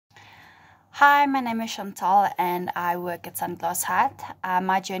Hi, my name is Chantal and I work at Sunglass.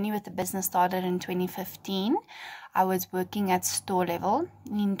 My journey with the business started in 2015. I was working at store level.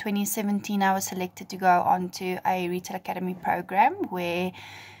 In 2017, I was selected to go onto a Retail Academy program where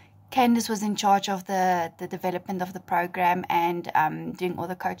Candice was in charge of the development of the program and doing all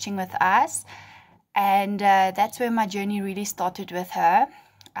the coaching with us. And that's where my journey really started with her.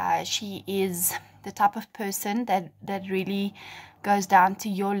 She is the type of person that really goes down to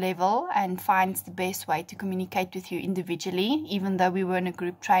your level and finds the best way to communicate with you individually, even though we were in a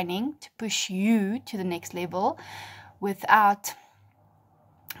group training, to push you to the next level without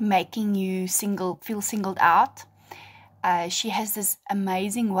making you feel singled out. She has this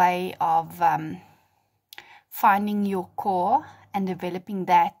amazing way of finding your core and developing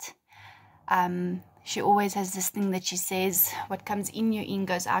that. She always has this thing that she says, what comes in, your in,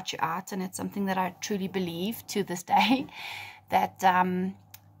 goes out, your out. And it's something that I truly believe to this day, that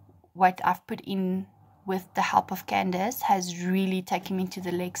what I've put in with the help of Candice has really taken me to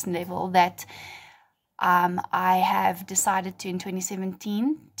the next level, that I have decided to, in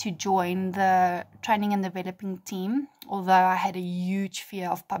 2017, to join the training and developing team, although I had a huge fear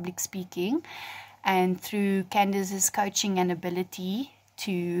of public speaking. And through Candice's coaching and ability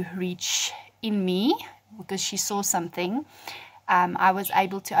to reach in me, because she saw something, I was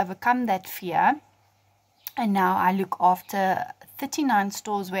able to overcome that fear. And now I look after 39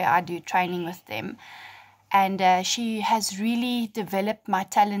 stores where I do training with them. And she has really developed my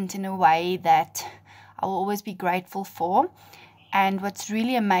talent in a way that I will always be grateful for. And what's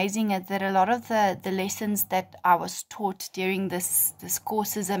really amazing is that a lot of the lessons that I was taught during this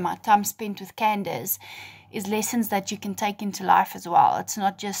courses and my time spent with Candice is lessons that you can take into life as well. It's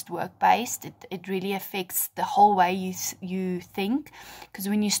not just work-based. It really affects the whole way you think. Because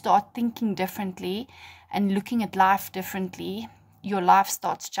when you start thinking differently and looking at life differently, your life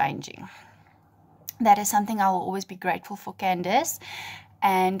starts changing. That is something I will always be grateful for Candice.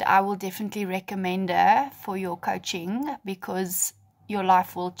 And I will definitely recommend her for your coaching, because your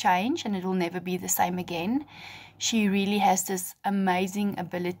life will change and it will never be the same again. She really has this amazing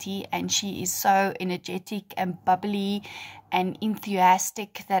ability, and she is so energetic and bubbly and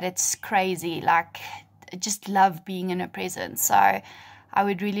enthusiastic that it's crazy. Like, I just love being in her presence. So I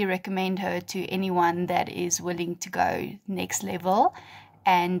would really recommend her to anyone that is willing to go next level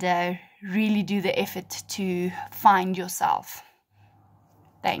and really do the effort to find yourself.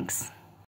 Thanks.